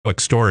quick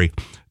story.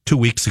 2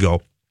 weeks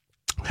ago,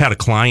 had a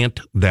client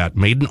that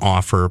made an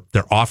offer.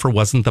 Their offer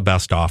wasn't the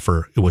best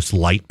offer. It was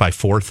light by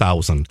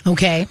 $4,000.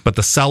 Okay. But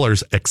the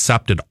sellers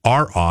accepted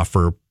our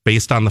offer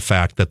based on the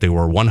fact that they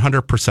were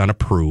 100%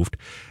 approved,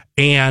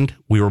 and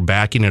we were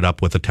backing it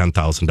up with a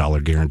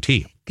 $10,000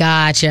 guarantee.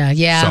 Gotcha.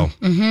 Yeah.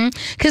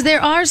 Because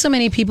there are so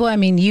many people. I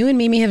mean, you and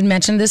Mimi have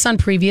mentioned this on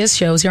previous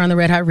shows here on the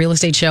Red Hot Real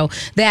Estate Show,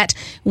 that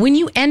when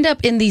you end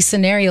up in these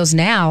scenarios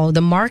now, the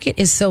market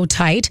is so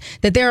tight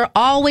that there are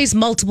always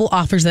multiple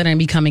offers that are going to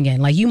be coming in.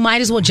 Like, you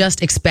might as well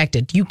just expect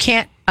it. You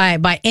can't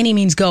by any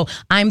means go,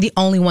 I'm the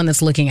only one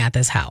that's looking at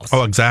this house.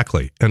 Oh,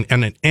 exactly.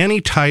 And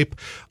any type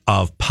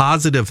of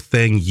positive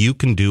thing you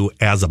can do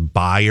as a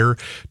buyer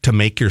to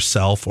make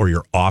yourself or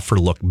your offer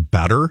look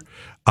better,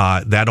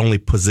 that only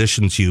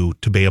positions you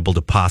to be able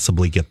to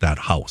possibly get that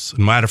house. As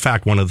a matter of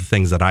fact, one of the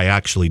things that I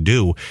actually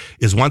do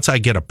is once I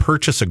get a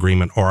purchase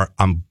agreement, or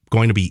I'm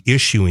going to be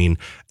issuing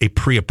a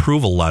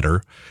pre-approval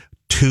letter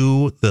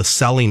to the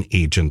selling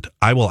agent,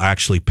 I will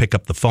actually pick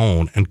up the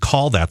phone and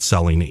call that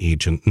selling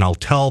agent, and I'll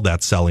tell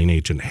that selling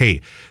agent, hey,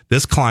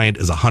 this client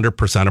is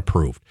 100%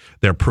 approved.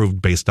 They're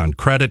approved based on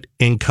credit,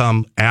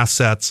 income,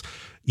 assets,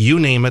 you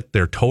name it.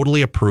 They're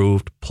totally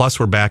approved. Plus,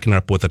 we're backing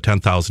up with a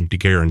 $10,000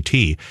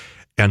 guarantee.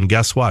 And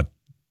guess what?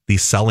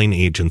 These selling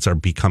agents are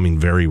becoming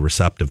very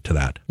receptive to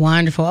that.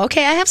 Wonderful.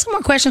 Okay, I have some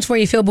more questions for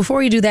you, Phil. Before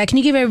we do that, can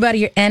you give everybody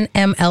your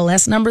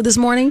NMLS number this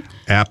morning?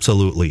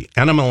 Absolutely.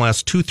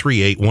 NMLS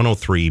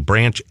 238103,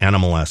 branch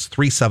NMLS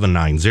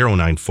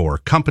 379094,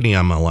 company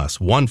MLS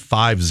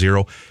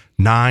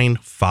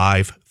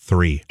 150953.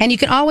 And you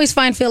can always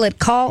find Phil at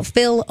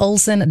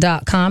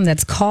callphilolson.com.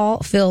 That's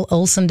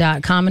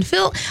callphilolson.com. And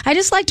Phil, I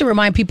just like to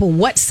remind people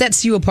what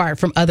sets you apart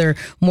from other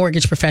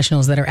mortgage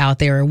professionals that are out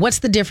there. What's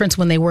the difference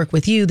when they work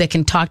with you that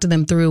can talk to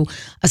them through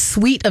a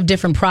suite of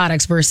different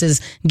products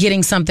versus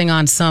getting something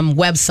on some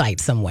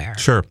website somewhere?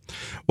 Sure.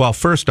 Well,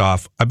 first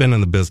off, I've been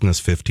in the business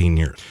 15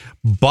 years,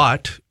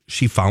 but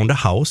she found a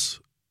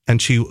house,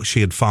 and she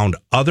had found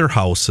other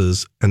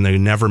houses, and they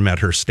never met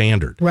her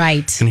standard.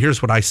 Right. And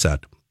here's what I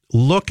said.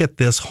 Look at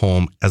this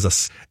home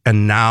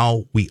and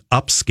now we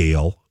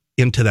upscale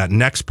into that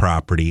next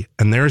property,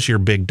 and there's your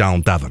big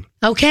down Devon.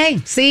 Okay,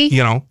 see?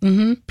 You know,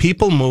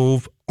 people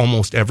move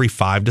almost every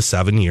 5 to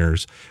 7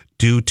 years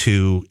due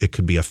to, it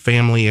could be a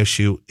family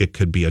issue, it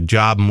could be a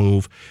job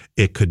move,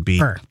 it could be,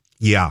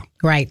 yeah.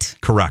 Right.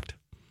 Correct.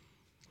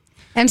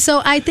 And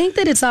so I think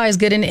that it's always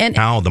good. And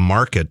now the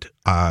market,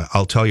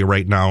 I'll tell you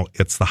right now,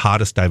 it's the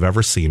hottest I've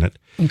ever seen it.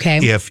 Okay.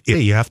 If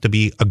you have to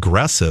be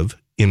aggressive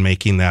in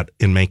making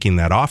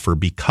that offer,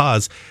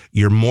 because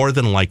you're more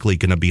than likely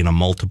going to be in a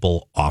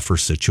multiple offer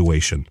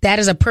situation. That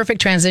is a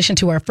perfect transition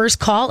to our first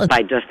call.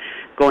 By just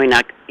going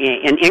up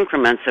in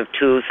increments of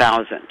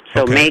 2,000.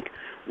 So make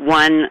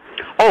one,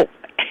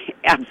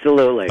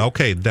 absolutely.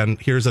 Okay, then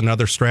here's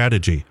another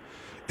strategy.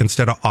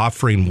 Instead of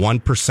offering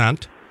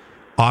 1%,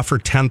 offer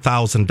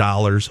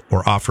 $10,000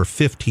 or offer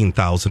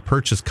 $15,000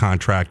 purchase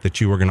contract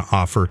that you were going to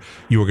offer.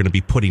 You were going to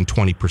be putting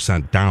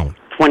 20% down.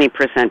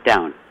 20%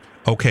 down.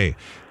 Okay.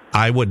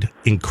 I would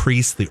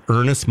increase the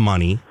earnest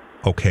money,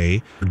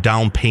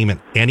 down payment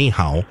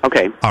anyhow.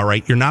 Okay. All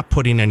right, you're not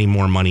putting any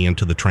more money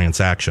into the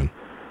transaction.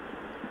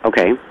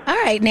 Okay.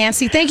 All right,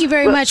 Nancy, thank you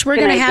very much. We're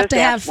going to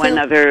have one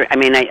other, I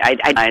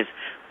realize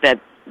that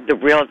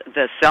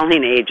the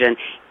selling agent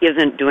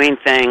isn't doing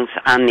things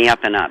on the up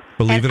and up.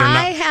 Believe it or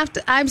not.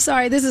 I'm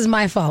sorry, this is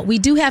my fault. We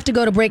do have to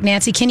go to break,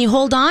 Nancy. Can you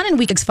hold on? And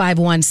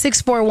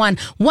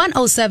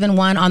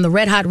 651-641-1071 on the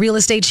Red Hot Real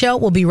Estate Show.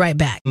 We'll be right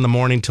back. In the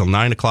morning till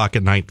 9 o'clock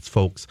at night,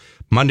 folks,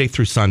 Monday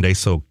through Sunday.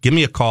 So give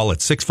me a call at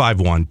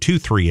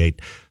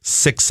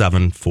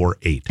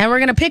 651-238-6748. And we're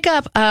going to pick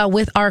up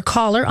with our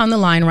caller on the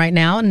line right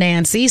now,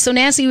 Nancy. So,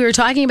 Nancy, we were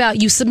talking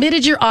about you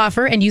submitted your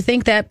offer, and you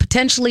think that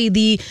potentially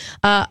the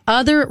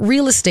other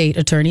real estate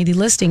attorney, the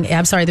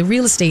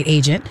real estate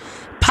agent,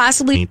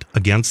 possibly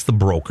against the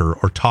broker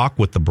or talk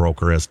with the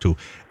broker as to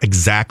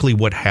exactly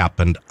what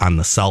happened on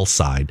the sell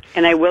side.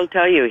 And I will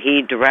tell you,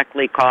 he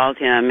directly called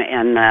him,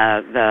 and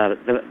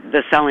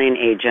the selling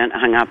agent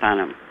hung up on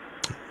him.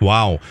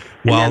 Wow.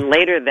 Well, and then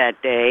later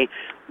that day,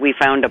 we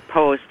found a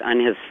post on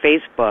his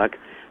Facebook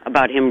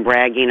about him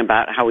bragging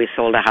about how he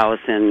sold a house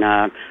in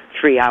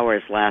 3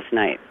 hours last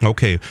night.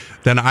 Okay.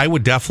 Then I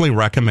would definitely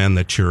recommend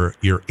that your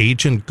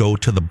agent go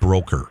to the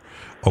broker.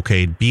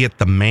 Okay, be it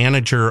the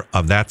manager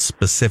of that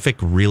specific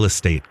real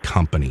estate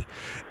company.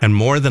 And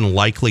more than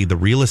likely, the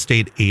real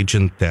estate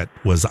agent that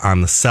was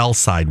on the sell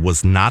side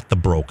was not the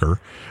broker.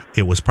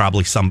 It was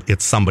probably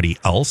somebody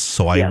else.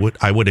 So yes.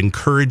 I would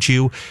encourage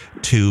you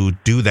to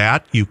do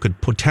that. You could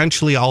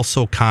potentially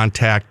also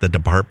contact the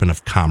Department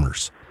of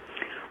Commerce.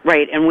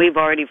 Right, and we've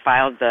already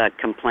filed the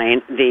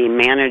complaint. The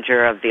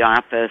manager of the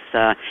office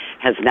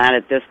has not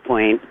at this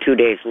point, 2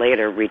 days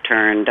later,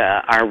 returned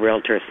our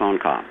realtor's phone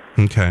call.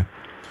 Okay.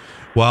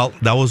 Well,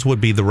 those would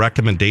be the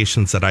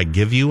recommendations that I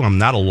give you. I'm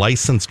not a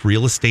licensed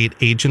real estate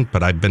agent,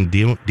 but I've been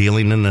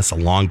dealing in this a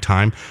long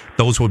time.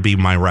 Those would be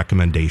my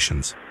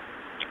recommendations.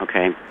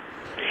 Okay.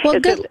 Well,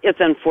 it's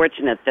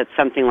unfortunate that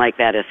something like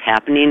that is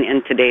happening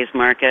in today's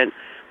market,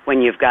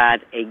 when you've got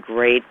a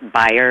great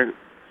buyer.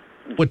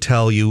 Would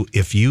tell you,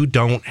 if you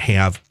don't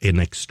have an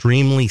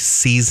extremely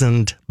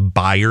seasoned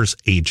buyer's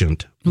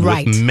agent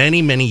Right. with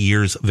many, many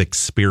years of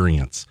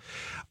experience,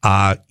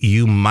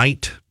 you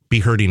might be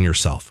hurting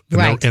yourself.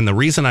 Right. And the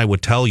reason I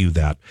would tell you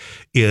that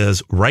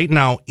is right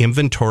now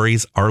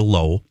inventories are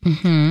low,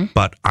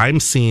 but I'm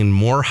seeing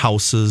more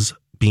houses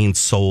being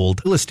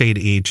sold. Real estate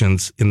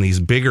agents in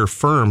these bigger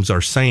firms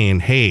are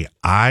saying, hey,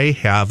 I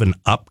have an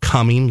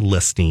upcoming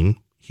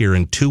listing here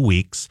in 2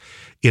 weeks.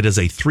 It is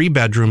a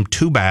 3-bedroom,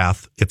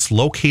 2-bath. It's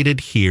located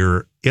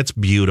here. It's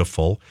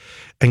beautiful.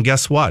 And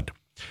guess what?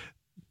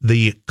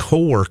 The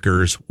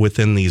coworkers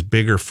within these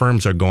bigger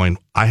firms are going,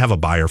 I have a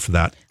buyer for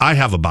that. I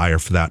have a buyer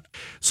for that.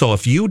 So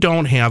if you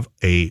don't have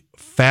a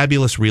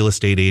fabulous real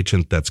estate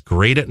agent that's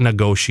great at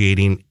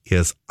negotiating,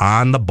 is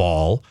on the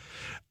ball,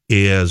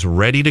 is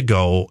ready to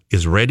go,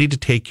 is ready to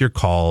take your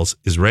calls,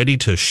 is ready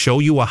to show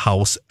you a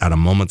house at a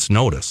moment's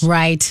notice.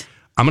 Right.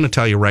 I'm going to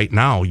tell you right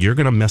now, you're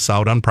going to miss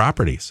out on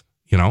properties,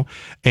 you know?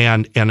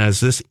 And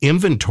as this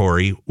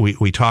inventory,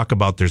 we talk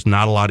about there's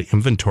not a lot of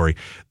inventory.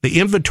 The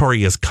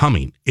inventory is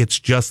coming. It's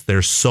just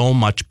there's so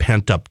much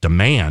pent up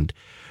demand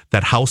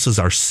that houses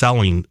are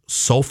selling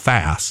so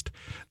fast.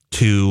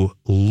 To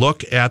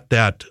look at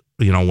that,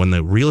 you know, when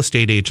the real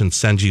estate agent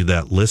sends you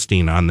that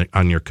listing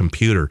on your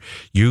computer,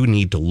 you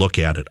need to look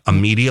at it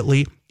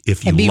immediately.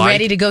 If you And be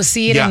ready to go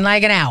see it in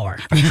like an hour.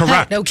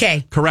 Correct.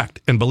 Okay. Correct.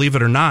 And believe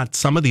it or not,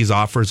 some of these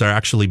offers are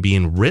actually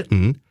being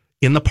written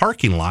in the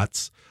parking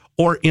lots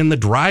or in the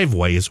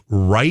driveways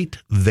right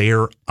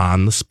there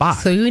on the spot.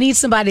 So you need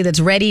somebody that's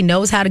ready,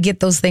 knows how to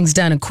get those things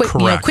done and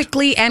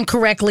quickly and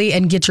correctly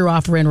and get your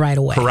offer in right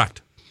away.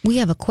 Correct. We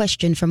have a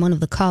question from one of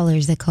the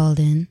callers that called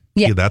in.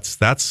 Yeah.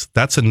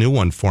 That's a new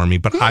one for me,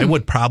 but I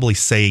would probably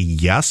say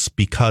yes,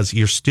 because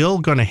you're still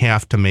going to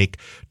have to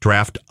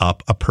draft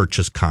up a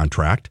purchase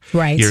contract.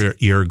 Right.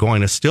 You're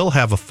going to still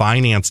have a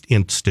financed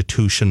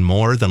institution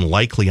more than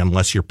likely,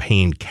 unless you're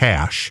paying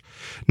cash.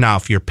 Now,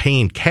 if you're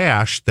paying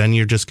cash, then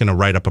you're just going to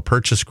write up a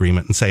purchase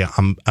agreement and say,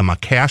 I'm a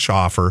cash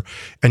offer,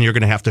 and you're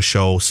going to have to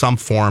show some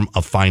form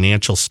of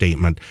financial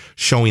statement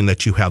showing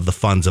that you have the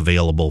funds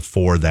available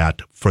for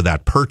that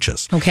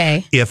purchase.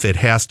 Okay. If it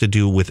has to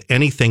do with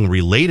anything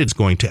related, it's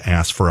going to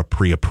ask for a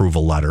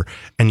pre-approval letter,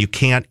 and you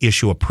can't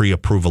issue a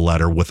pre-approval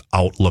letter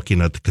without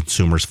looking at the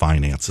consumer's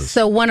finances.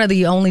 So one of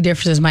the only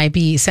differences might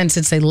be, since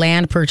it's a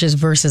land purchase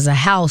versus a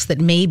house,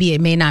 that maybe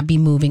it may not be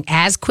moving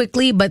as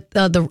quickly, but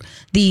the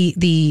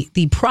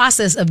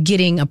process of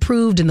getting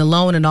approved and the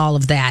loan and all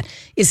of that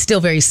is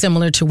still very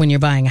similar to when you're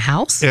buying a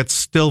house. It's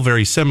still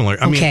very similar.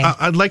 I mean,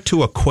 I'd like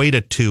to equate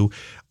it to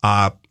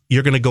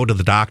you're going to go to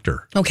the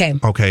doctor.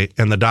 Okay.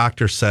 And the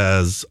doctor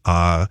says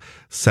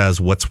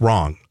what's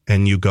wrong,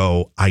 and you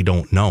go, I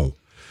don't know.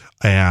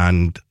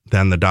 And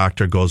then the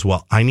doctor goes,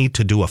 well, I need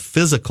to do a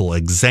physical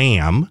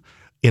exam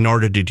in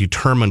order to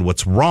determine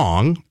what's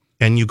wrong.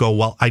 And you go,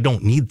 well, I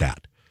don't need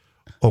that.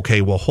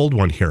 Okay, well, hold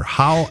one here.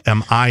 How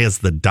am I, as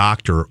the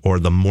doctor or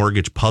the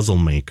mortgage puzzle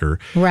maker,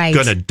 going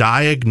to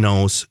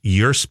diagnose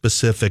your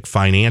specific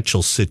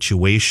financial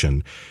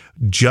situation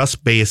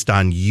just based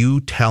on you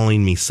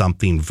telling me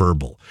something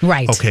verbal?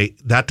 Right. Okay,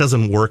 that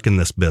doesn't work in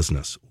this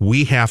business.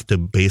 We have to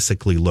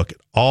basically look at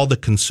all the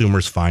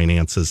consumer's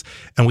finances,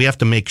 and we have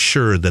to make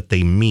sure that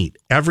they meet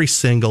every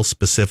single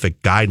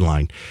specific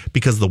guideline,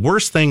 because the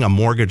worst thing a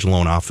mortgage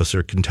loan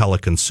officer can tell a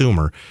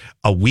consumer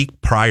a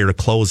week prior to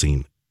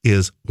closing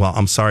is, well,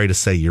 I'm sorry to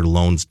say your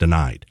loan's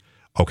denied.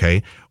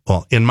 Okay.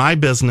 Well, in my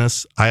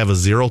business, I have a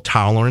zero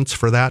tolerance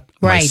for that.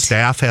 Right. My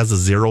staff has a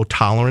zero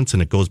tolerance,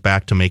 and it goes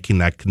back to making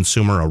that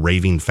consumer a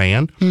raving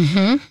fan.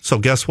 Mm-hmm. So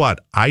guess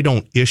what? I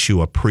don't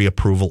issue a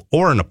pre-approval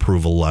or an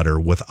approval letter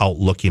without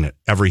looking at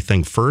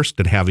everything first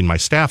and having my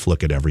staff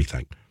look at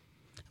everything.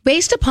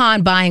 Based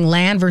upon buying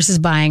land versus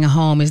buying a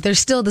home, is there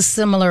still the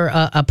similar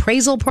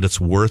appraisal?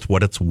 It's worth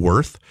what it's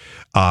worth.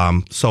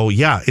 So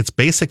yeah, it's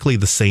basically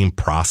the same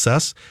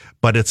process,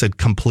 but it's a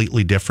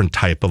completely different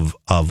type of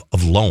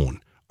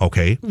loan.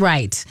 Okay.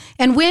 Right.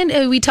 And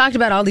when we talked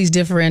about all these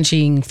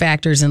differentiating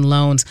factors in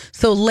loans,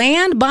 so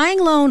getting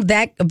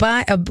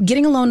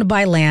a loan to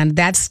buy land,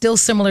 that's still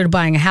similar to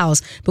buying a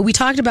house. But we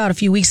talked about a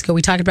few weeks ago,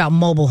 we talked about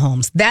mobile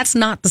homes. That's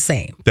not the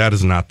same. That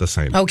is not the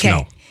same. Okay.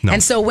 No.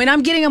 And so when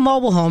I'm getting a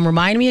mobile home,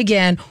 remind me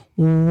again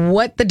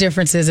what the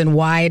difference is and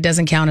why it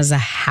doesn't count as a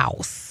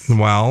house.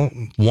 Well,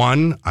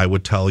 one, I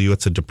would tell you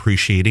it's a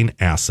depreciating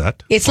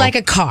asset. It's like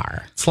a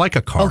car. It's like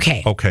a car.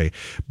 Okay.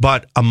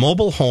 But a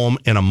mobile home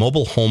and a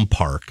mobile home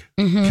park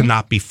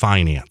cannot be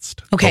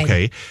financed.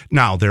 Okay.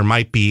 Now, there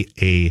might be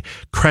a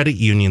credit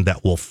union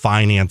that will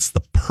finance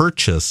the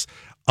purchase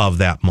of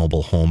that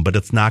mobile home, but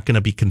it's not going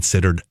to be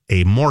considered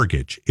a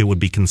mortgage. It would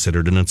be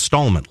considered an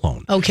installment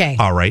loan. Okay.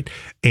 All right.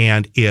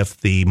 And if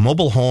the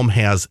mobile home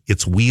has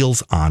its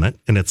wheels on it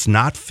and it's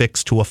not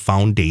fixed to a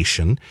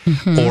foundation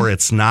or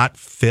it's not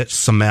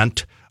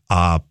cement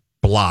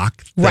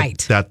block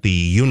that the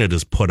unit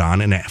is put on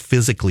and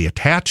physically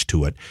attached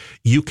to it,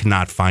 you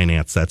cannot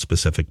finance that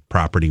specific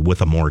property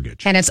with a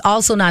mortgage. And it's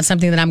also not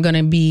something that I'm going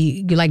to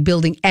be like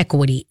building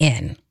equity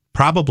in.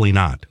 Probably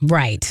not.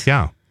 Right.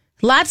 Yeah.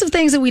 Lots of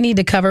things that we need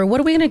to cover.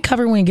 What are we going to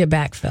cover when we get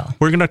back, Phil?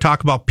 We're going to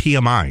talk about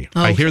PMI.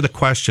 Oh. I hear the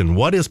question,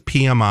 what is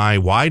PMI?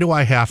 Why do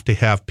I have to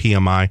have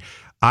PMI?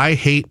 I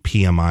hate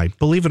PMI.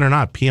 Believe it or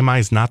not, PMI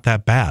is not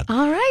that bad.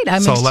 All right.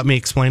 Let me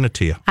explain it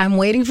to you. I'm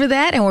waiting for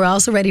that, and we're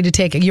also ready to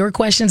take your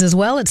questions as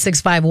well at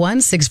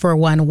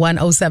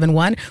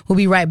 651-641-1071. We'll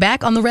be right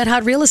back on the Red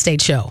Hot Real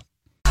Estate Show.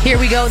 Here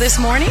we go this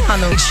morning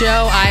on the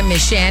show. I'm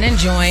Miss Shannon,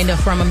 joined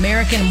from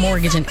American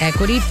Mortgage and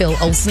Equity. Phil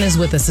Olson is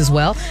with us as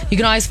well. You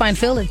can always find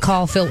Phil at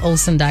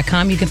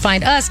callphilolson.com. You can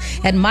find us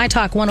at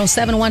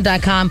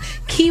mytalk1071.com,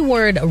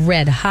 keyword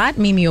red hot.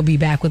 Mimi will be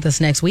back with us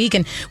next week.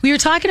 And we were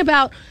talking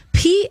about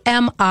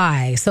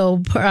PMI.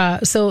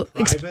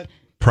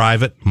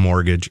 Private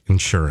mortgage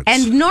insurance.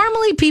 And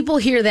normally people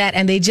hear that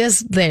and they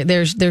just,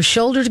 their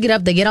shoulders get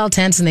up, they get all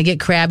tense and they get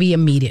crabby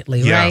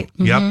immediately, right?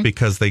 Mm-hmm. Yep,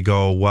 because they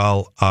go,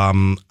 well,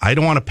 I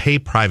don't want to pay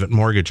private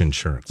mortgage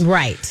insurance.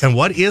 Right. And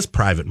what is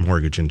private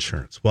mortgage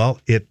insurance? Well,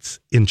 it's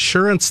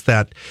insurance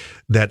that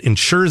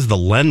insures the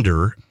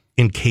lender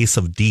in case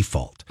of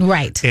default.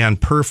 Right.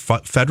 And per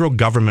federal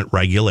government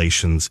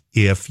regulations,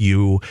 if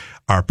you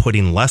are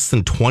putting less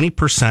than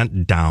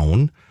 20%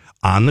 down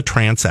on the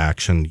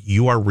transaction,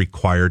 you are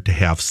required to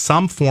have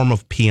some form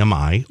of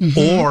PMI,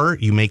 or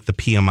you make the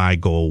PMI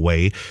go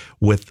away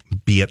with,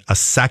 be it a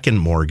second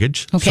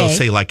mortgage. Okay. So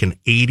say like an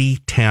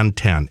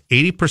 80-10-10,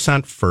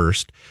 80%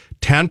 first,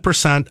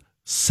 10%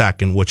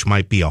 second, which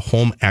might be a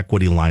home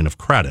equity line of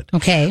credit.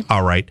 Okay.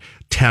 All right.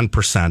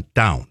 10%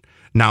 down.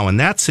 Now, in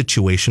that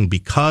situation,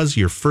 because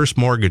your first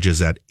mortgage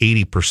is at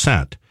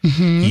 80%,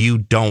 you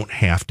don't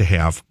have to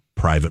have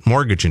private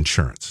mortgage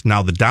insurance.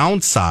 Now, the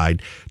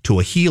downside to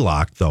a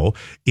HELOC, though,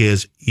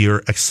 is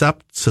you're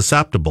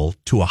susceptible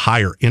to a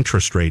higher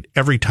interest rate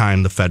every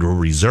time the Federal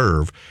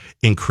Reserve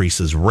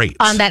increases rates.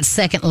 On that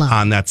second loan.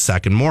 On that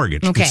second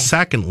mortgage. Okay. And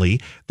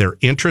secondly, they're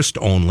interest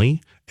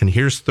only. And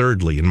here's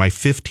thirdly, in my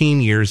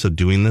 15 years of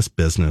doing this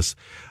business,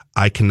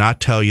 I cannot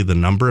tell you the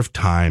number of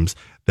times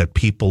that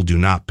people do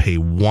not pay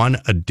one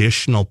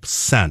additional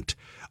cent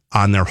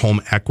on their home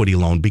equity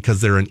loan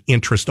because they're an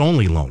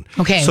interest-only loan.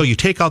 Okay. So you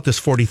take out this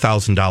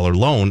 $40,000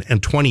 loan,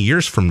 and 20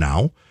 years from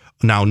now,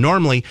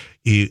 normally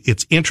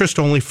it's interest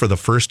only for the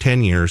first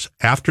 10 years.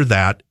 After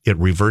that, it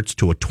reverts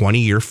to a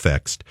 20-year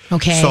fixed.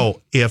 Okay.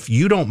 So if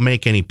you don't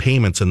make any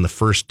payments in the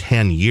first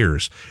 10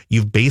 years,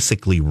 you've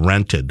basically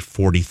rented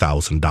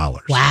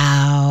 $40,000.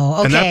 Wow.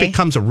 Okay. And that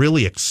becomes a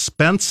really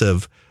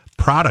expensive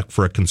product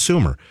for a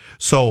consumer.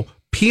 So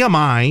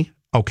PMI,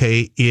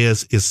 okay,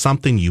 is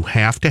something you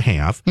have to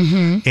have.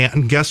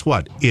 And guess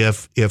what?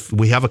 If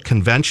we have a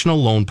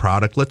conventional loan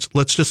product,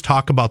 let's just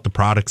talk about the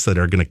products that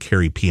are going to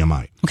carry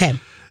PMI. Okay.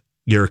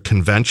 Your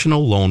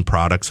conventional loan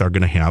products are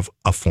going to have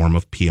a form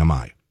of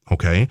PMI.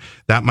 Okay.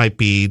 That might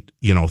be,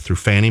 through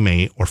Fannie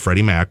Mae or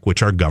Freddie Mac,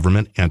 which are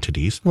government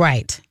entities.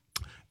 Right.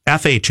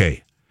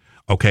 FHA.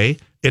 Okay.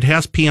 It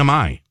has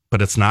PMI, but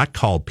it's not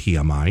called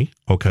PMI.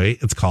 Okay.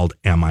 It's called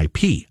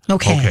MIP.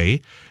 Okay.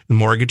 Okay.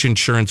 Mortgage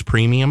insurance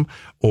premium,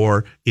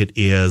 or it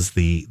is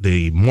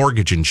the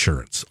mortgage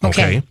insurance.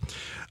 Okay.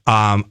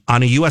 On a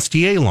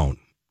USDA loan,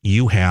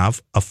 you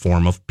have a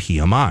form of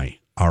PMI.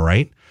 All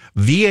right.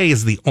 VA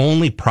is the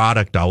only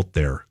product out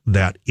there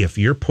that if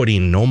you're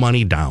putting no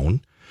money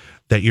down,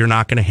 that you're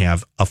not going to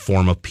have a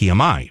form of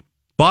PMI.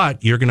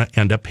 But you're going to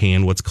end up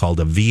paying what's called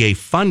a VA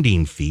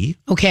funding fee.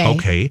 Okay.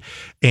 Okay.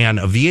 And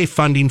a VA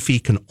funding fee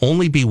can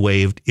only be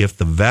waived if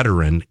the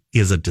veteran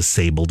is a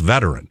disabled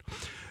veteran.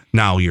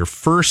 Now, your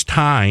first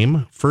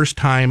time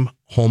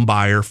home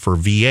buyer for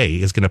VA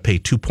is going to pay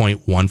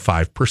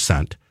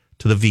 2.15%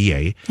 to the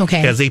VA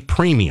as a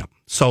premium.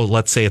 So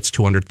let's say it's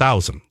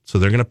 $200,000. So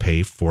they're going to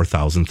pay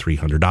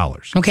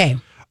 $4,300. Okay.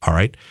 All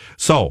right.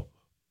 So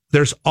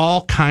there's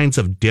all kinds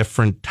of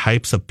different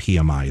types of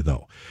PMI,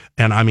 though.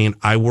 And I mean,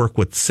 I work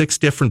with 6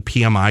 different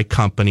PMI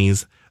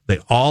companies. They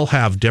all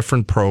have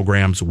different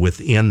programs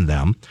within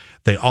them.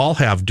 They all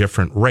have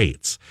different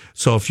rates.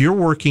 So if you're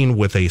working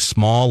with a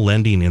small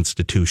lending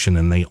institution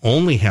and they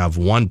only have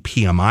one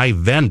PMI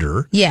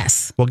vendor,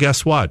 yes. Well,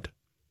 guess what?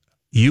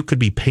 You could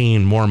be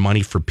paying more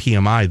money for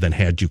PMI than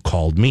had you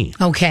called me.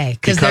 Okay,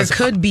 because there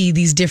could be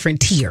these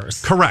different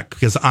tiers. Correct,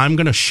 because I'm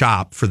going to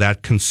shop for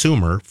that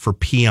consumer for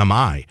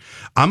PMI.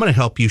 I'm going to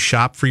help you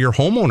shop for your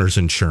homeowner's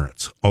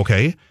insurance,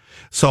 okay?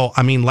 So,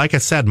 I mean, like I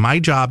said, my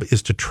job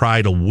is to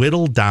try to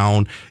whittle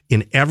down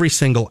in every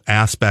single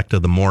aspect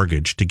of the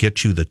mortgage to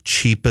get you the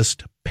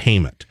cheapest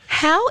payment.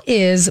 How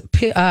is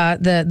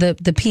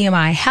the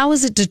PMI, how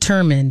is it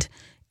determined?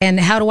 And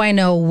how do I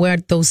know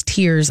what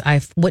tier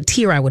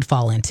I would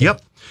fall into?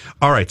 Yep.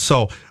 All right.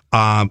 So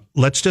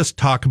let's just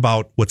talk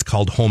about what's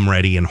called Home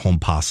Ready and Home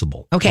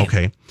Possible.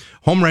 Okay.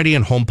 Home Ready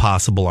and Home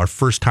Possible are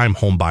first-time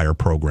home buyer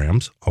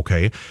programs.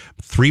 Okay.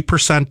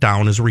 3%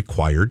 down is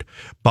required.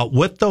 But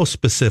with those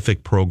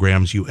specific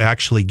programs, you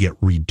actually get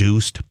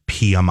reduced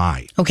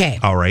PMI. Okay.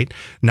 All right.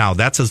 Now,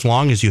 that's as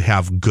long as you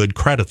have good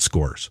credit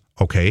scores.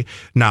 Okay.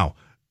 Now,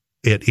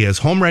 It is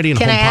home ready and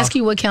Can home I ask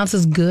you what counts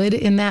as good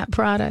in that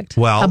product?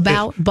 Well,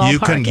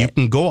 ballpark you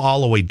can go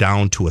all the way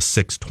down to a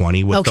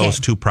 620 with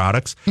those two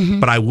products,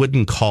 but I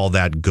wouldn't call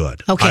that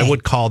good. Okay. I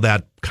would call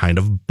that kind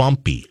of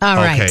bumpy. All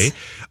okay.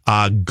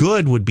 right.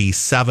 Good would be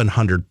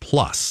 700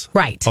 plus.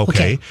 Right.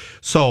 Okay.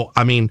 So,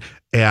 I mean,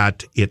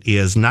 it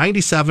is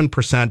 97%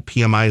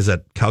 PMI is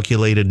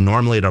calculated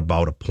normally at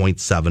about a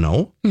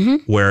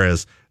 0.70,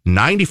 whereas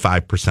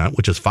 95%,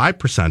 which is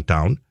 5%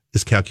 down,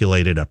 is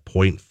calculated at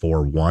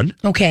 0.41.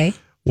 Okay.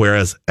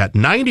 Whereas at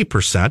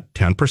 90%,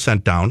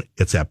 10% down,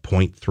 it's at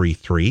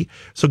 0.33.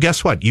 So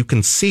guess what? You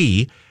can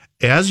see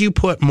as you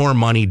put more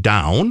money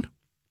down,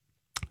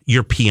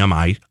 your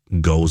PMI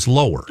goes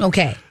lower.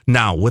 Okay.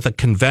 Now, with a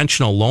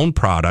conventional loan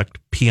product,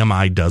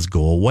 PMI does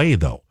go away,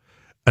 though.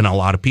 And a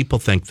lot of people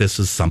think this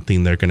is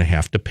something they're going to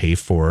have to pay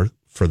for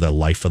the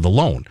life of the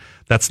loan.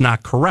 That's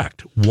not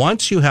correct.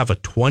 Once you have a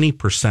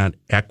 20%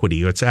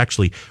 equity, it's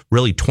actually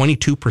really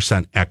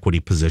 22% equity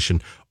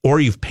position,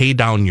 or you've paid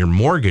down your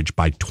mortgage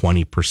by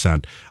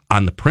 20%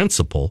 on the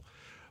principal,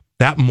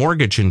 that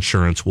mortgage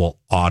insurance will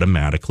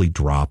automatically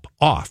drop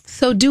off.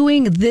 So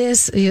doing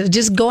this,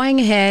 just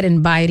going ahead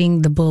and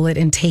biting the bullet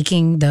and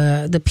taking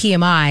the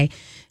PMI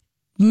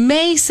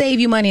may save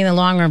you money in the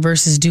long run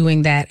versus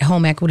doing that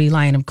home equity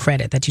line of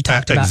credit that you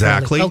talked about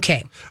exactly. earlier.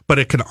 Okay. But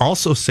it can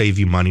also save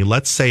you money.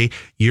 Let's say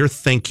you're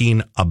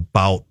thinking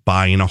about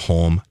buying a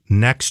home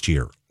next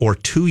year or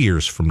 2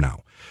 years from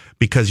now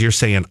because you're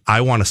saying,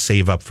 I want to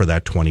save up for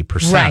that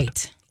 20%.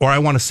 Right. Or I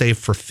want to save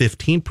for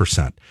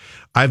 15%.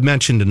 I've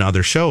mentioned in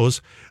other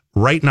shows,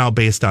 right now,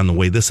 based on the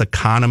way this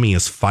economy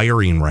is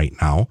firing right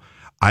now,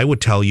 I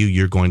would tell you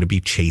you're going to be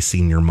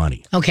chasing your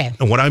money. Okay.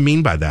 And what I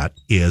mean by that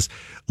is,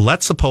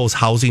 let's suppose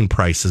housing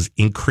prices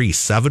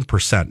increase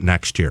 7%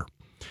 next year,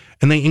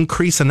 and they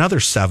increase another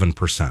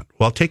 7%.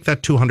 Well, take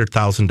that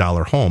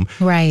 $200,000 home.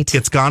 Right.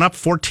 It's gone up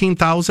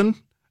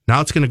 $14,000. Now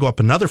it's going to go up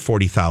another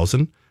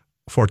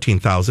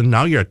 $14,000.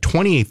 Now you're at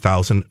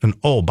 $28,000. And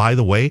oh, by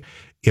the way,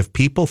 if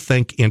people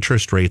think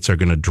interest rates are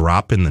going to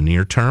drop in the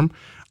near term,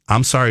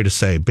 I'm sorry to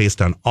say, based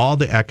on all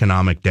the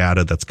economic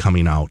data that's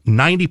coming out,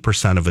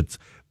 90% of it's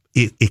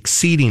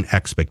exceeding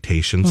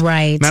expectations.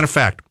 Right. Matter of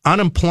fact,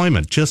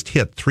 unemployment just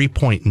hit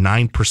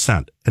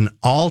 3.9%, an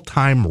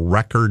all-time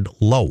record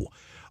low.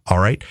 All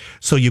right.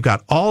 So you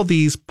got all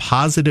these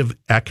positive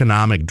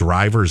economic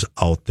drivers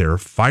out there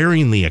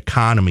firing the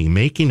economy,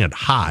 making it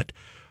hot.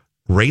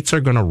 Rates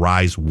are going to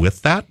rise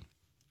with that.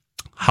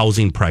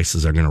 Housing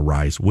prices are going to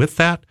rise with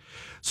that.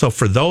 So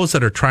for those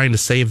that are trying to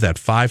save that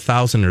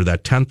 $5,000 or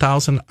that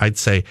 $10,000, I'd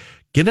say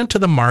get into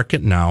the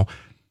market now,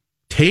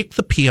 take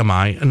the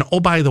PMI, and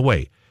oh, by the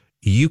way,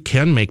 you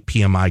can make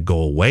PMI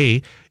go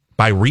away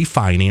by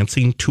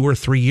refinancing 2 or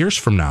 3 years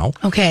from now.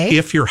 Okay.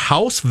 If your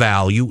house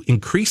value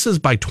increases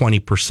by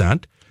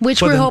 20%.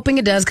 Which we're hoping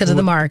it does because of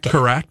the market.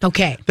 Correct.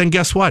 Okay. Then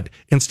guess what?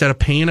 Instead of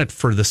paying it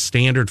for the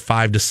standard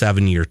 5 to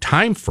 7 year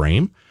time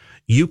frame,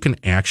 you can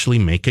actually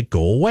make it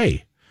go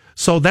away.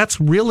 So that's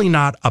really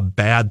not a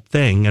bad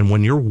thing. And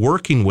when you're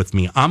working with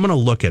me, I'm going to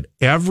look at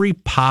every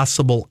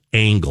possible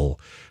angle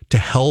to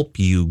help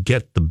you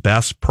get the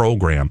best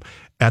program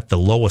at the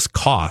lowest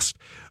cost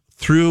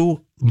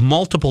through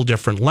multiple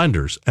different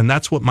lenders. And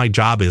that's what my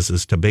job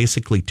is to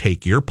basically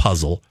take your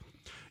puzzle.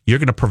 You're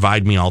going to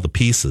provide me all the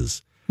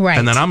pieces. Right.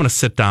 And then I'm going to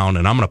sit down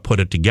and I'm going to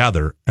put it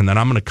together. And then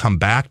I'm going to come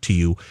back to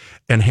you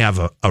and have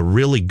a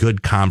really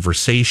good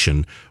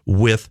conversation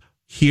with,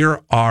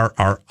 here are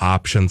our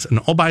options.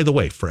 And oh, by the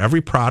way, for every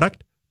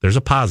product, there's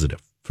a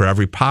positive. For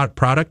every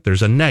product,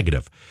 there's a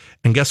negative.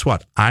 And guess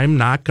what? I'm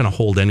not going to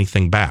hold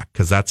anything back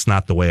because that's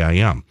not the way I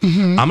am.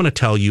 Mm-hmm. I'm going to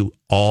tell you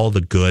all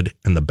the good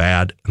and the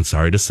bad, and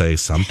sorry to say,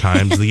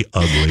 sometimes the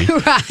ugly.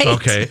 Right.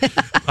 Okay.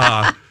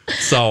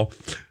 So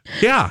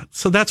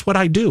that's what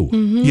I do.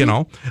 Mm-hmm. You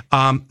know.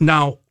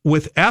 Now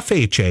with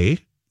FHA,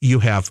 you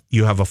have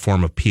a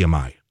form of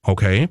PMI.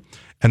 Okay,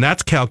 and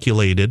that's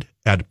calculated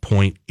at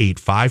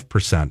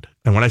 0.85%.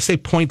 And when I say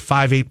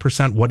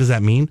 0.58%, what does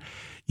that mean?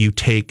 You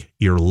take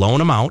your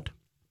loan amount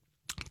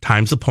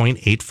times the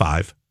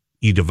 0.85.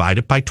 You divide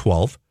it by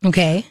 12.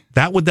 Okay.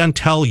 That would then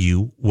tell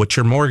you what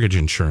your mortgage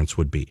insurance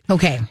would be.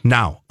 Okay.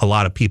 Now, a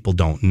lot of people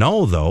don't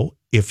know, though,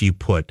 if you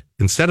put,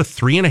 instead of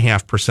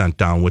 3.5%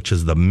 down, which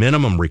is the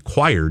minimum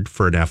required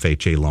for an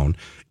FHA loan,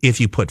 if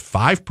you put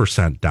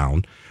 5%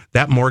 down,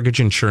 that mortgage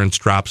insurance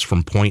drops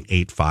from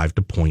 0.85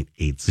 to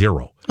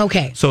 0.80.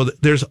 Okay. So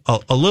there's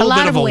a little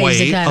bit of a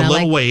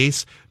way,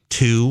 ways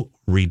to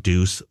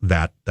reduce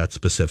that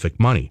specific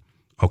money.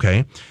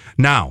 Okay.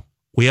 Now,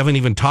 we haven't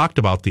even talked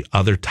about the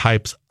other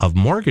types of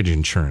mortgage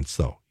insurance,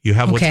 though. You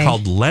have what's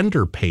called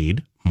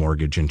lender-paid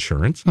mortgage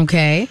insurance.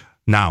 Okay.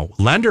 Now,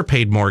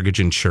 lender-paid mortgage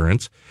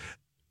insurance,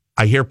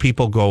 I hear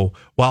people go,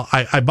 well,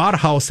 I bought a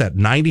house at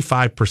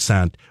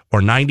 95%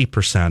 or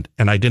 90%,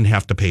 and I didn't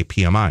have to pay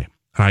PMI.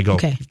 And I go,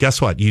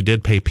 guess what? You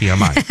did pay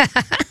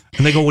PMI.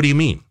 And they go, what do you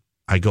mean?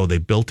 I go, they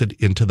built it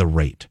into the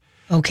rate.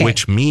 Okay.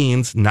 Which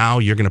means now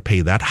you're going to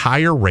pay that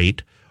higher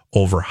rate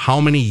over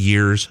how many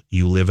years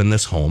you live in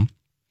this home.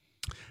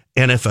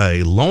 And if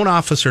a loan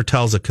officer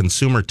tells a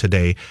consumer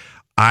today,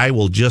 I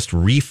will just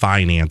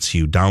refinance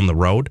you down the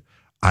road,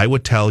 I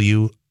would tell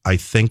you, I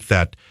think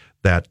that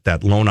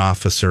loan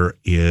officer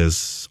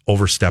is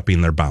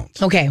overstepping their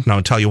bounds. Okay. Now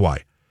I'll tell you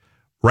why.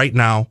 Right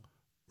now,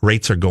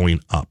 rates are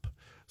going up.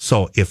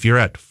 So if you're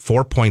at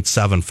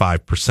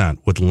 4.75%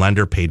 with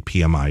lender paid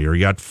PMI, or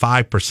you're at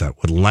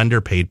 5% with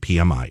lender paid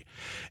PMI,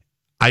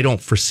 I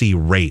don't foresee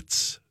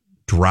rates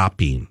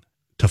dropping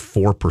to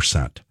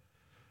 4%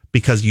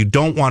 because you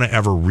don't want to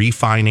ever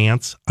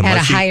refinance at a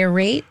higher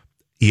rate.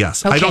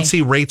 Yes. Okay. I don't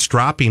see rates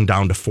dropping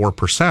down to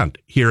 4%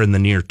 here in the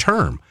near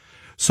term.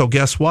 So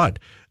guess what?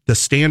 The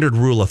standard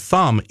rule of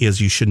thumb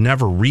is you should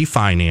never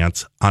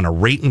refinance on a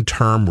rate and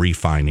term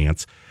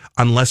refinance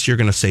unless you're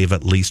going to save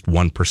at least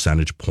 1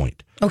 percentage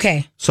point.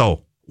 Okay.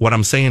 So what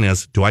I'm saying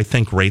is, do I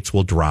think rates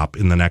will drop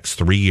in the next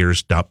 3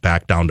 years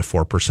back down to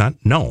 4%?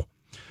 No.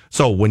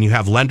 So when you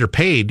have lender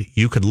paid,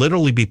 you could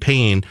literally be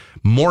paying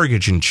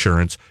mortgage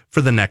insurance for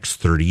the next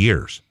 30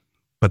 years.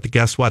 But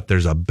guess what?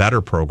 There's a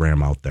better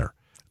program out there.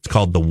 It's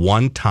called the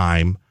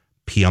one-time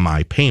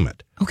PMI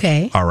payment.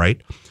 Okay. All right.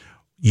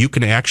 You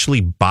can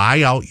actually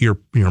buy out your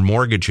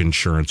mortgage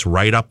insurance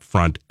right up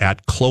front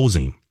at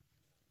closing.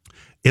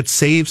 It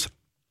saves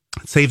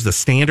the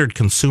standard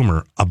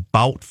consumer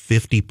about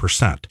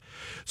 50%.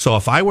 So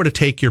if I were to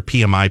take your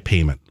PMI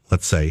payment,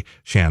 let's say,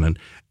 Shannon,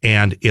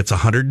 and it's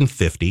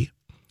 $150,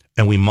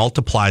 and we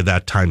multiply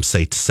that times,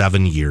 say,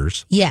 7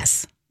 years.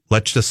 Yes.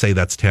 Let's just say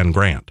that's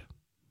 $10,000.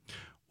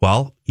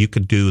 Well, you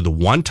could do the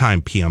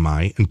one-time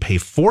PMI and pay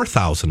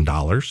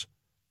 $4,000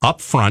 up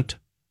front.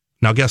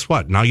 Now, guess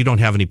what? Now you don't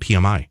have any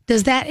PMI.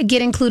 Does that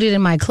get included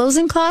in my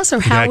closing costs, or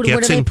where do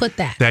they put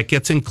that? That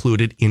gets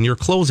included in your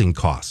closing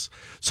costs.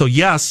 So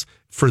yes,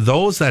 for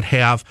those that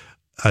have,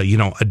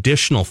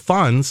 additional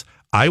funds,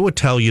 I would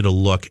tell you to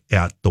look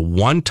at the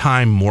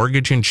one-time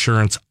mortgage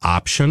insurance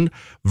option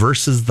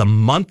versus the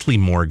monthly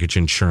mortgage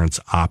insurance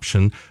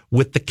option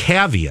with the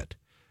caveat.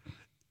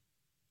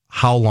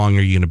 How long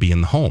are you going to be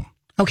in the home?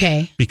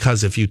 Okay.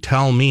 Because if you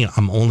tell me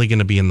I'm only going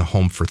to be in the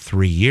home for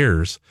 3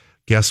 years,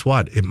 guess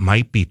what? It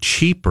might be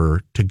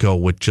cheaper to go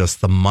with just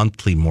the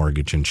monthly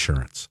mortgage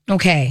insurance.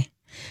 Okay.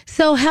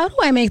 So how do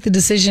I make the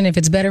decision if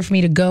it's better for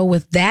me to go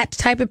with that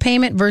type of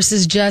payment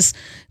versus just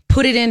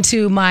put it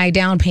into my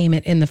down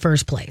payment in the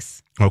first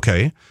place?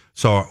 Okay.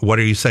 So what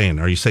are you saying?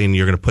 Are you saying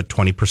you're going to put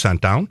 20%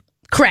 down?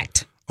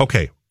 Correct.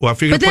 Okay. Well,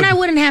 if you're but then I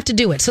wouldn't have to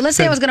do it. So let's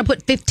say I was going to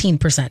put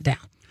 15% down.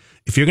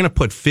 If you're going to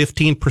put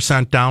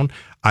 15% down,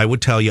 I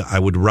would tell you I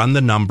would run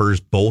the numbers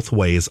both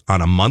ways on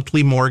a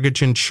monthly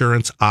mortgage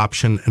insurance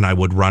option, and I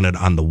would run it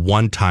on the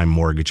one-time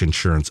mortgage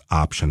insurance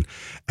option.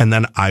 And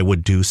then I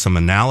would do some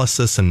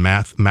analysis and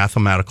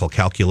mathematical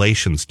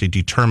calculations to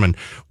determine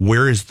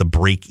where is the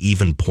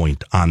break-even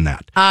point on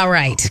that. All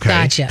right. Okay?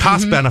 Gotcha.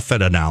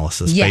 Cost-benefit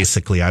analysis,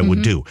 basically, I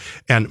would do.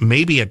 And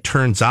maybe it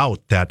turns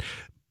out that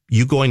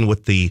you going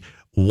with the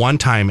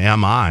one-time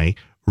MI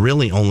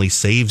really only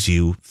saves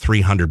you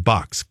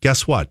 $300.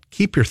 Guess what?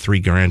 Keep your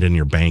 $3,000 in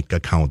your bank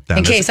account then.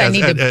 In case I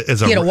need to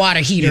get a water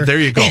heater. There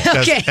you go.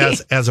 Okay.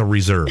 as a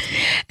reserve.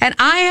 And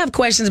I have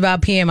questions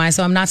about PMI,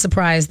 so I'm not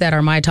surprised that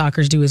our My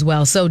Talkers do as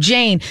well. So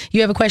Jane,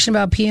 you have a question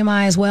about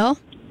PMI as well?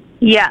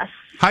 Yes.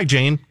 Hi,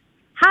 Jane.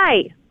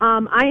 Hi.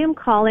 I am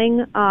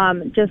calling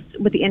just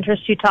with the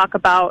interest you talk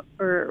about,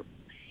 or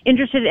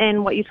interested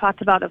in what you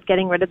talked about of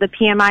getting rid of the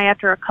PMI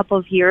after a couple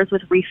of years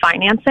with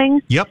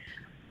refinancing. Yep.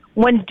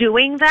 When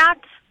doing that,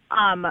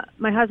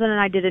 my husband and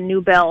I did a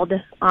new build,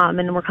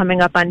 and we're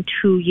coming up on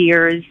 2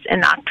 years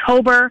in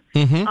October.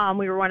 Mm-hmm.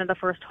 We were one of the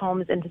first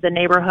homes into the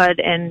neighborhood,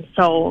 and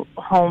so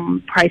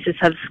home prices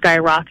have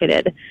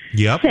skyrocketed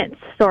since.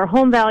 So our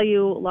home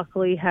value,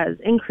 luckily, has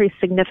increased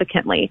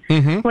significantly.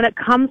 Mm-hmm. When it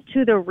comes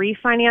to the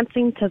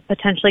refinancing to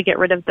potentially get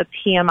rid of the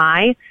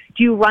PMI,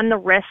 do you run the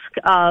risk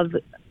of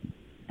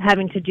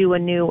having to do a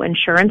new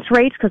insurance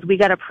rate? Because we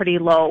got a pretty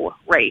low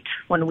rate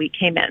when we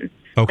came in.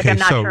 Okay, I'm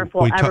not sure if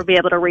we'll ever be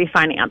able to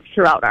refinance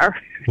throughout our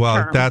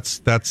term. That's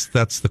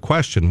the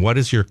question. What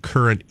is your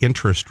current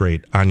interest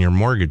rate on your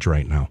mortgage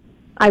right now?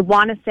 I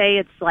want to say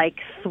it's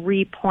like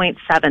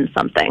 3.7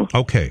 something.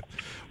 Okay.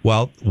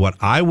 Well, what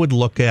I would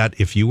look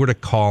at if you were to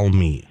call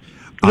me,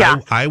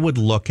 I would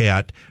look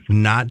at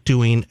not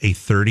doing a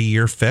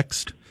 30-year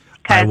fixed.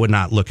 Okay. I would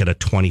not look at a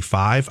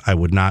 25. I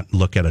would not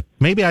look at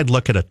maybe I'd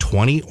look at a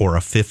 20 or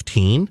a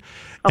 15.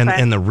 Okay.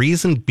 And the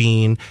reason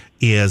being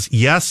is,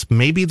 yes,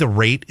 maybe the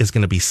rate is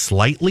going to be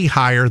slightly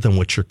higher than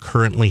what you're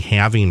currently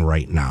having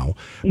right now,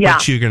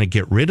 but you're going to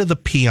get rid of the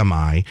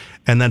PMI,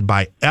 and then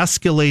by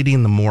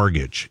escalating the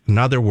mortgage, in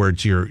other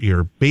words,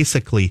 you're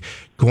basically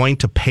going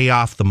to pay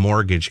off the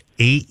mortgage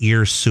 8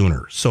 years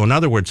sooner. So in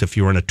other words, if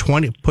you were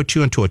in put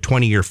you into a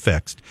 20-year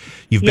fixed,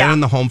 you've been in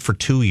the home for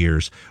 2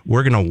 years,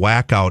 we're going to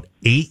whack out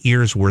 8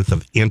 years worth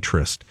of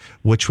interest,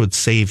 which would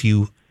save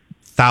you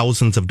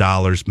thousands of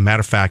dollars. Matter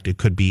of fact, it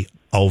could be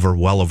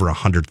well over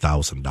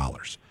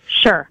 $100,000.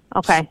 Sure.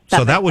 Okay.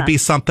 So that would be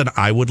something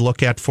I would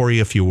look at for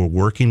you if you were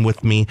working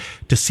with me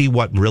to see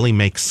what really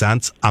makes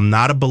sense. I'm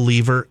not a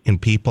believer in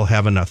people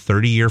having a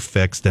 30-year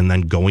fixed and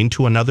then going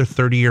to another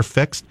 30-year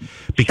fixed,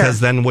 because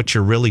then what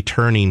you're really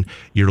turning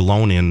your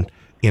loan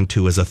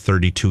into is a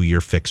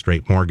 32-year fixed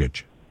rate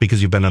mortgage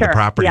because you've been in the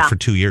property for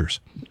 2 years.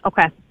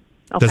 Okay.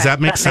 Does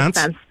that make sense?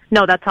 Makes sense?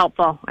 No, that's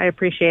helpful. I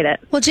appreciate it.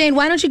 Well, Jane,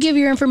 why don't you give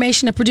your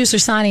information to producer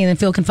Sonny, and then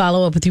Phil can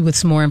follow up with you with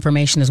some more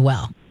information as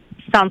well.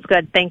 Sounds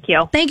good. Thank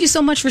you. Thank you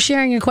so much for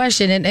sharing your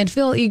question. And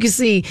Phil, you can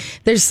see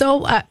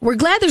we're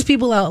glad there's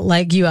people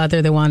like you out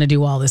there that want to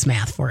do all this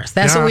math for us.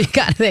 That's what we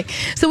got to think.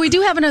 So we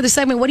do have another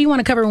segment. What do you want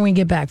to cover when we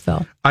get back,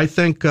 Phil? I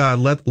think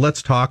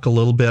let's talk a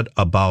little bit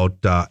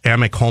about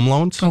Amic Home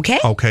Loans.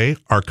 Okay,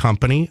 our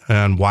company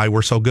and why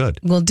we're so good.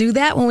 We'll do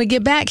that when we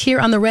get back here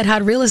on the Red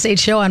Hot Real Estate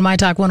Show on My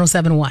Talk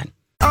 107.1.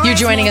 You're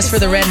joining us for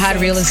the Red Hot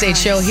Real Estate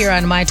Show here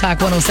on My Talk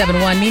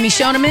 107.1. Mimi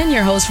Shoneman,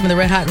 your host from the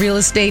Red Hot Real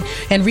Estate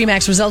and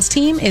RE/MAX Results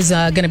team, is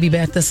going to be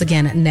with us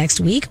again next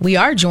week. We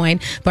are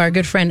joined by our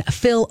good friend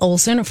Phil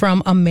Olson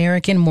from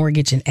American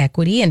Mortgage and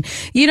Equity. And,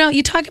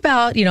 you talk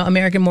about,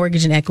 American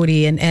Mortgage and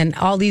Equity and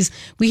all these,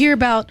 we hear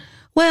about,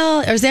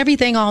 well, is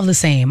everything all the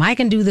same? I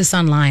can do this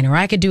online or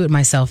I could do it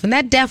myself. And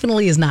that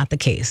definitely is not the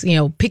case.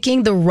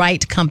 Picking the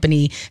right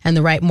company and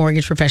the right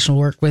mortgage professional to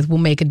work with will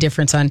make a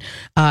difference on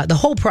the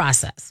whole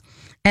process.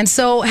 And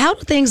so how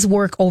do things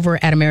work over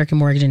at American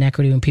Mortgage and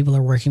Equity when people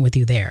are working with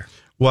you there?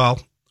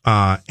 Well,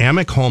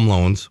 Amic Home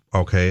Loans,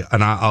 okay,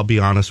 and I'll be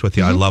honest with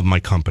you, I love my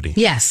company.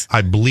 Yes.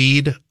 I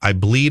bleed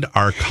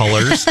our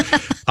colors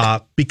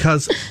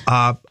because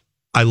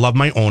I love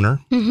my owner.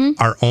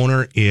 Our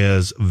owner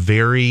is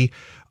very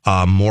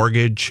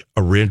mortgage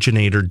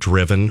originator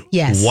driven.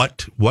 Yes.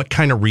 What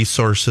kind of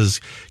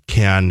resources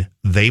can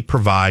they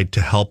provide to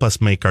help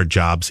us make our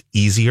jobs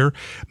easier,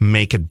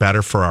 make it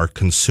better for our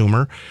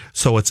consumer?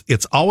 So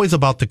it's always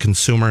about the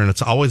consumer and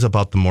it's always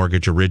about the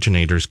mortgage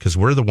originators because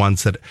we're the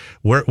ones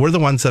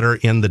that are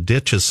in the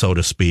ditches, so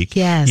to speak.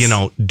 Yes.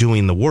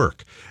 Doing the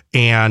work.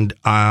 And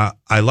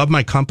I love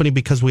my company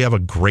because we have a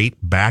great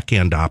back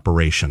end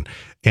operation.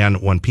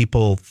 And when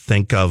people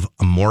think of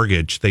a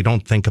mortgage, they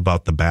don't think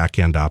about the back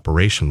end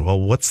operation.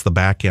 Well, what's the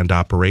back end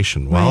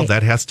operation? Well,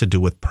 that has to do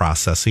with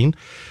processing.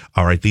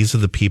 All right. These are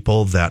the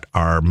people that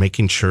are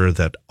making sure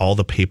that all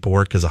the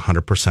paperwork is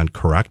 100%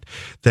 correct.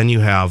 Then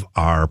you have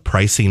our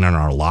pricing and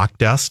our lock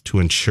desk to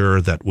ensure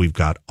that we've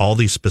got all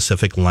these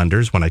specific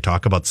lenders. When I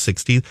talk about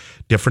 60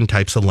 different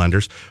types of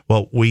lenders,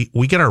 well, we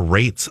get our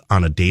rates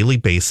on a daily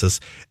basis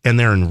and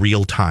they're in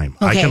real time.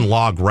 Okay. I can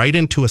log right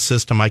into a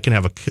system. I can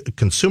have a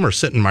consumer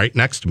sitting right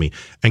next to me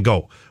and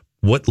go,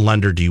 what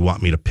lender do you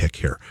want me to pick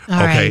here?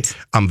 All okay. Right.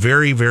 I'm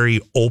very, very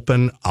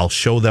open. I'll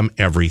show them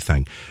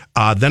everything.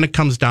 Then it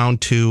comes down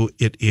to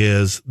it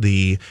is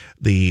the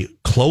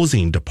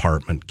closing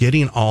department,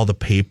 getting all the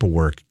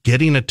paperwork,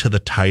 getting it to the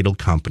title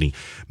company,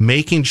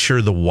 making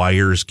sure the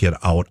wires get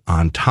out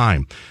on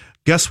time.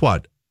 Guess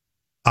what?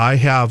 I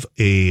have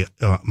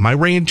my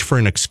range for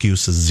an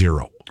excuse is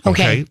 0.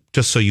 Okay.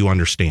 Just so you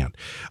understand.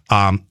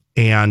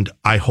 And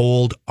I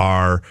hold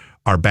our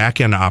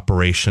back-end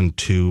operation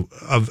to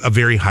a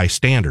very high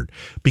standard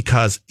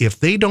because if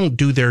they don't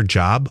do their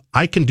job,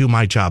 I can do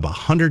my job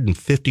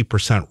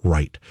 150%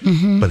 right.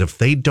 But if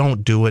they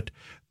don't do it,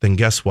 then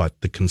guess what?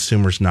 The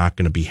consumer's not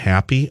going to be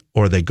happy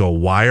or they go,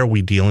 why are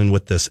we dealing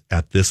with this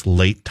at this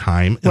late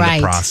time in the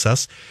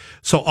process?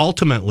 So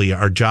ultimately,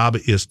 our job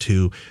is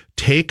to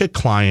take a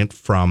client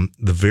from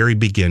the very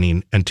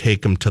beginning and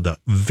take them to the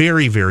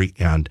very, very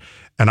end.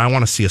 And I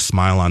want to see a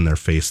smile on their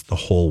face the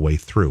whole way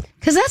through.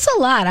 Because that's a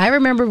lot. I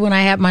remember when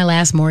I had my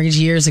last mortgage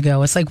years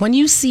ago, it's like when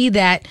you see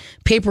that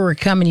paperwork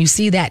come and you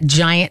see that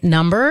giant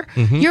number,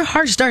 your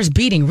heart starts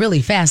beating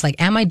really fast. Like,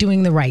 am I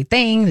doing the right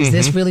thing? Is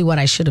this really what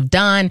I should have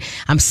done?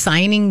 I'm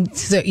signing.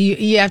 So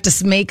you have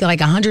to make like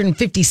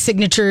 150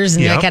 signatures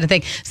and that kind of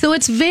thing. So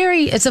it's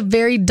a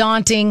very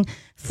daunting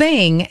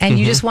thing, and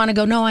you just want to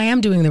go, no, I am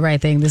doing the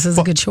right thing. This is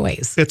a good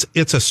choice.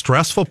 It's a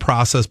stressful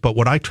process, but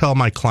what I tell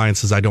my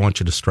clients is I don't want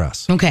you to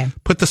stress. Okay.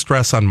 Put the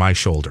stress on my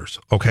shoulders.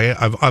 Okay.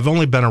 I've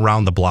only been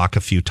around the block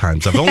a few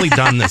times. I've only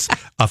done this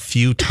a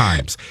few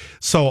times.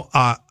 So,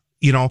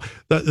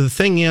 the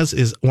thing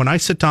is when I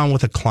sit down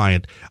with a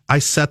client, I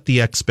set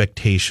the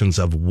expectations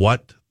of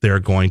what they're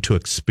going to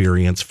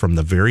experience from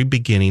the very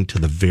beginning to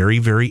the very,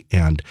 very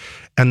end,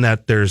 and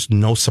that there's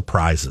no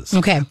surprises.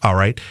 Okay. All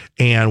right.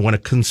 And when a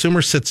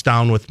consumer sits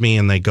down with me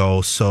and they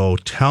go, so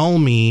tell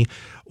me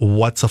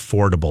what's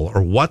affordable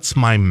or what's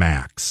my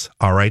max.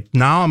 All right.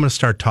 Now I'm going to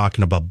start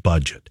talking about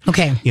budget.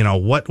 Okay.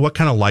 What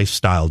kind of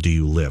lifestyle do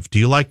you live? Do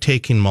you like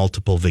taking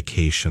multiple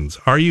vacations?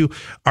 Are you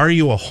a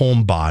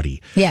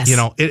homebody? Yes.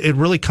 It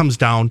really comes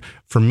down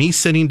for me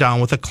sitting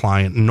down with a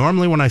client. And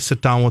normally when I sit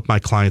down with my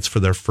clients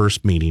for their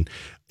first meeting,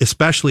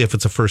 especially if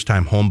it's a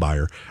first-time home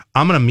buyer,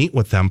 I'm going to meet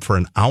with them for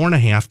an hour and a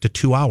half to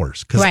 2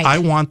 hours because I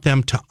want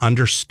them to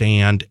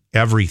understand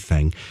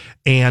everything.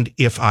 And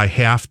if I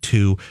have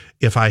to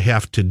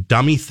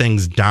dummy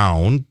things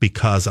down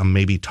because I'm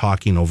maybe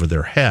talking over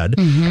their head,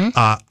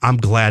 I'm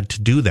glad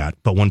to do that.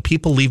 But when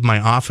people leave my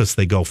office,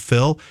 they go,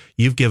 Phil,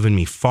 you've given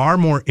me far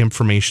more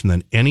information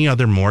than any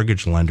other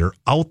mortgage lender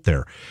out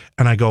there.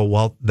 And I go,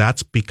 well,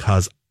 that's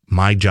because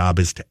my job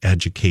is to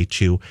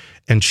educate you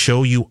and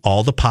show you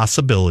all the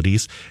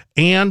possibilities.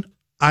 And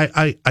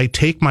I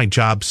take my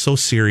job so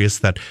serious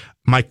that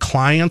my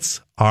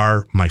clients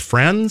are my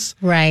friends.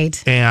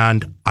 Right.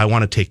 And I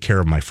want to take care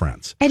of my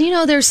friends. And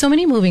there's so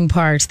many moving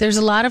parts. There's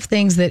a lot of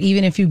things that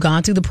even if you've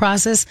gone through the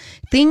process,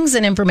 things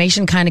and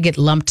information kind of get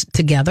lumped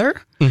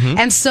together. Mm-hmm.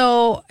 And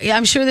so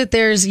I'm sure that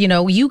there's,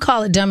 you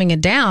call it dumbing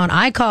it down.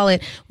 I call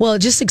it,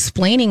 just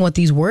explaining what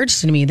these words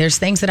to me. There's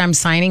things that I'm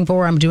signing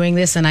for. I'm doing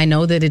this and I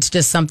know that it's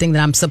just something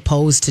that I'm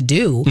supposed to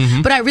do,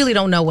 but I really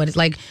don't know what it's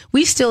like.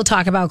 We still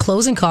talk about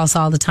closing costs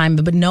all the time,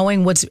 but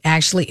knowing what's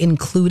actually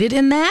included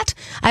in that,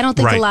 I don't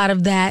think a lot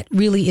of that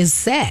really is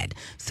said.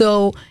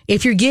 So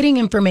if you're getting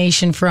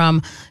information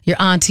from your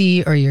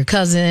auntie or your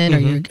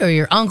cousin or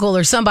your uncle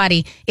or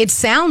somebody, it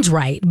sounds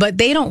right, but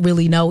they don't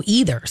really know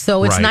either.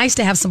 So it's nice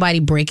to have somebody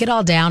break it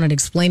all down and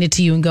explain it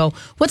to you and go,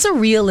 what's a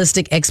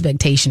realistic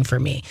expectation for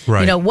me?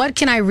 Right. What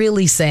can I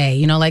really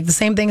say? Like the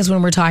same thing as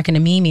when we're talking to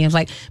Mimi. It's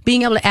like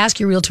being able to ask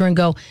your realtor and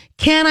go,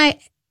 can I,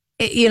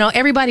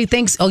 everybody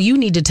thinks, you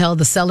need to tell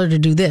the seller to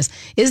do this.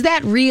 Is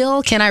that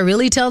real? Can I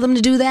really tell them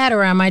to do that?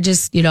 Or am I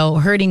just,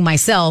 hurting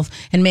myself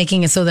and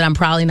making it so that I'm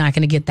probably not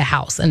going to get the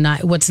house and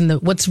not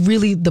what's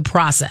really the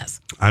process?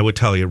 I would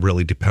tell you it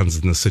really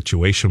depends on the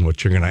situation,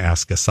 what you're going to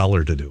ask a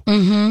seller to do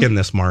in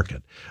this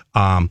market.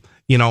 Talking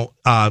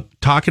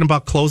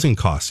about closing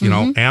costs,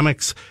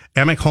 Amex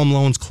Home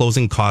Loans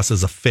closing costs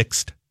is a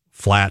fixed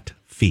flat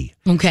fee.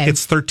 Okay.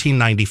 It's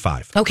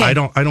 $13.95. Okay. I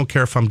don't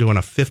care if I'm doing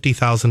a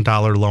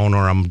 $50,000 loan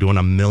or I'm doing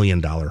 $1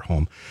 million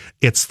home.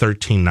 It's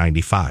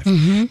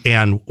 $13.95.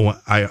 And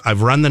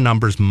I've run the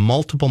numbers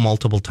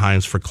multiple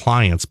times for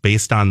clients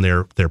based on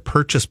their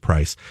purchase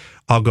price.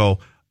 I'll go,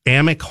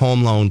 Amex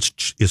Home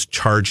Loans is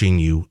charging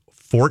you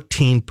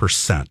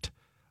 14%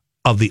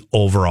 of the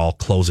overall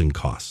closing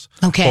costs.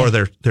 Okay. Or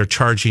they're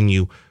charging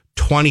you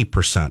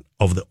 20%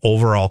 of the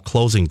overall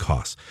closing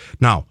costs.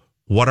 Now,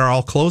 what are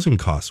all closing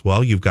costs?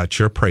 Well, you've got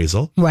your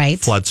appraisal,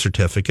 flood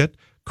certificate,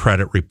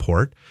 credit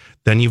report.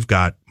 Then you've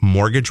got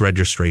mortgage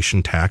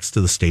registration tax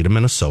to the state of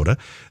Minnesota.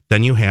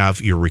 Then you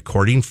have your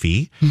recording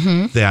fee.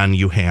 Then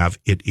you have,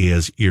 it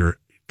is your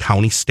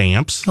county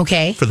stamps for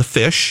the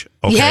fish.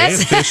 Okay.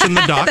 Yes. Fish and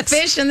the ducks. The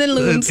fish and the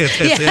loons. It's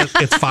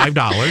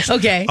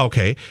 $5.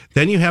 Okay.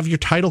 Then you have your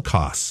title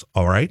costs.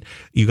 All right.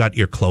 You got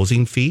your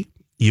closing fee.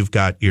 You've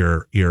got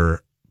your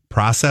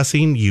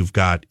processing. You've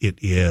got, it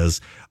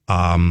is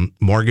not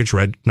mortgage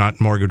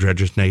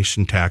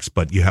registration tax,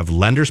 but you have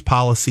lender's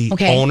policy,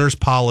 owner's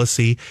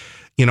policy.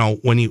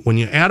 When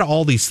you add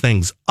all these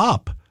things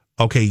up,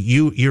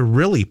 you're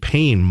really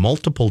paying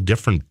multiple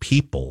different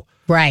people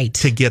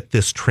to get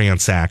this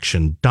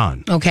transaction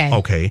done.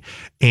 Okay.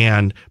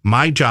 And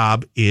my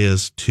job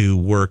is to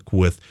work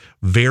with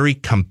very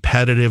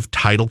competitive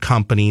title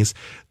companies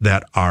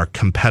that are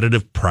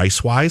competitive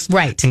price-wise.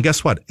 Right. And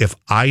guess what? If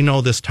I know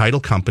this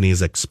title company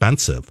is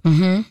expensive,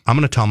 I'm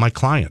going to tell my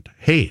client,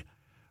 hey,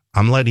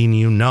 I'm letting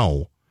you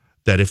know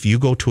that if you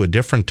go to a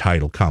different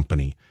title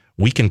company,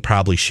 we can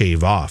probably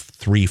shave off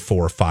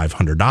 $300, $400,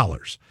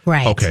 $500.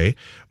 Right. Okay.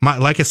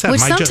 Like I said,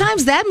 which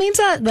sometimes that means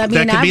that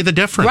could be the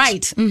difference.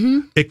 Right.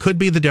 It could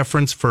be the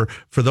difference for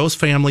those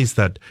families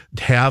that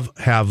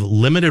have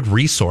limited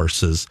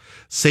resources.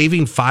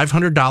 Saving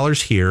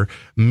 $500 here,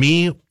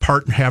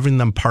 having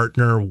them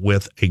partner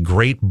with a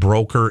great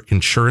broker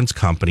insurance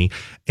company,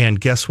 and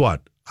guess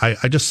what?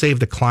 I just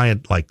saved a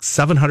client like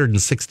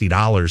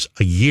 $760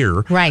 a year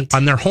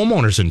on their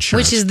homeowner's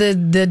insurance. Which is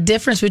the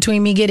difference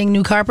between me getting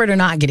new carpet or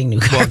not getting new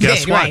carpet. Well,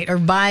 guess what? Right. Or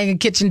buying a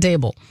kitchen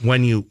table.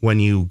 When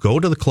you go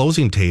to the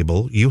closing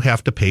table, you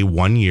have to pay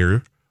 1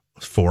 year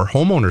for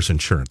homeowner's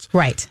insurance.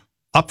 Right.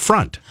 Up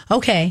front.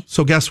 Okay.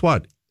 So guess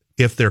what?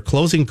 If their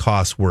closing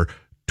costs were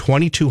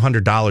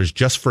 $2,200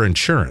 just for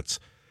insurance,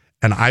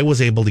 and I was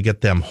able to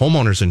get them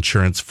homeowner's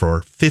insurance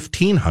for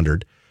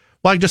 $1,500,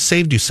 well, I just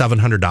saved you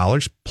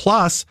 $700,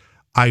 plus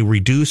I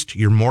reduced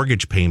your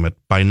mortgage payment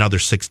by another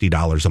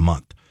 $60 a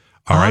month.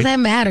 All right? that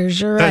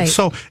matters. You're right.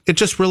 So it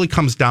just really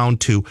comes down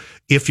to,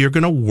 if you're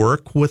going to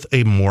work with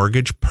a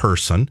mortgage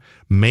person,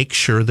 make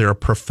sure they're a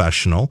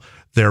professional.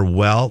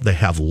 They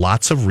have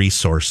lots of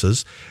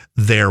resources.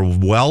 They're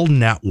well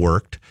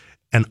networked,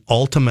 and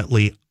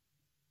ultimately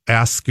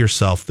ask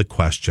yourself the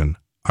question,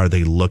 are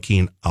they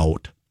looking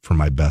out for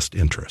my best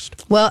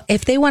interest? Well,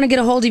 if they want to get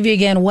a hold of you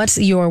again, what's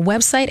your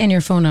website and your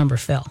phone number,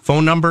 Phil?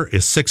 Phone number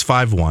is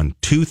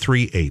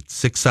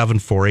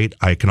 651-238-6748.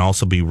 I can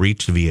also be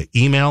reached via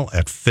email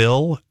at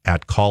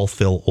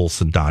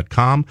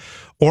phil@callphilolson.com,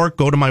 or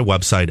go to my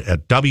website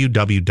at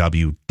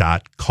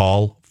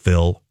www.callphilolson.com.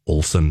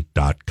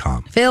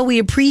 Phil, we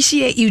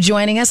appreciate you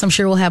joining us. I'm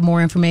sure we'll have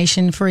more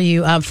information for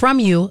you from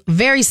you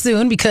very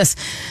soon, because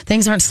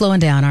things aren't slowing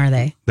down, are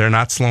they? They're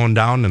not slowing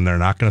down, and they're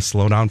not going to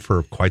slow down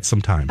for quite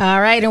some time.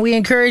 All right, and we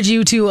encourage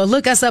you to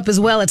look us up as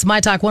well. It's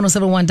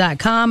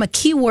mytalk1071.com,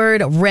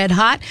 keyword red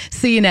hot.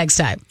 See you next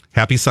time.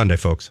 Happy Sunday,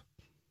 folks.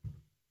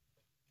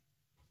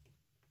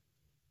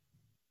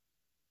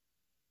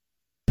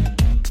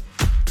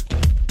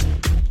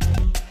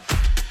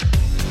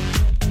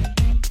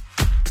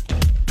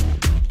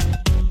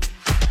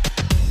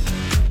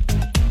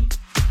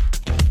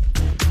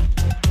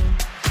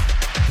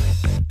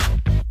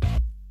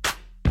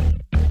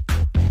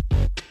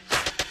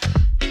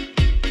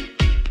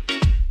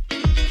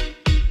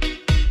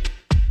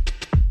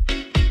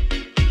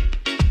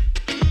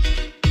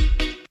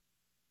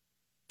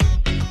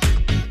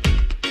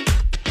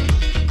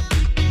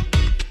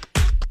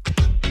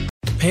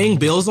 Paying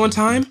bills on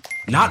time?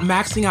 Not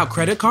maxing out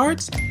credit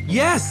cards?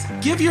 Yes,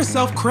 give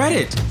yourself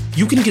credit.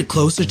 You can get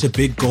closer to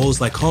big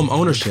goals like home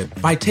ownership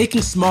by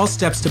taking small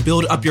steps to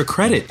build up your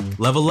credit.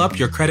 Level up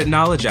your credit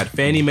knowledge at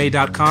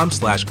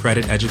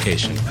fanniemae.com/credit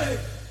education.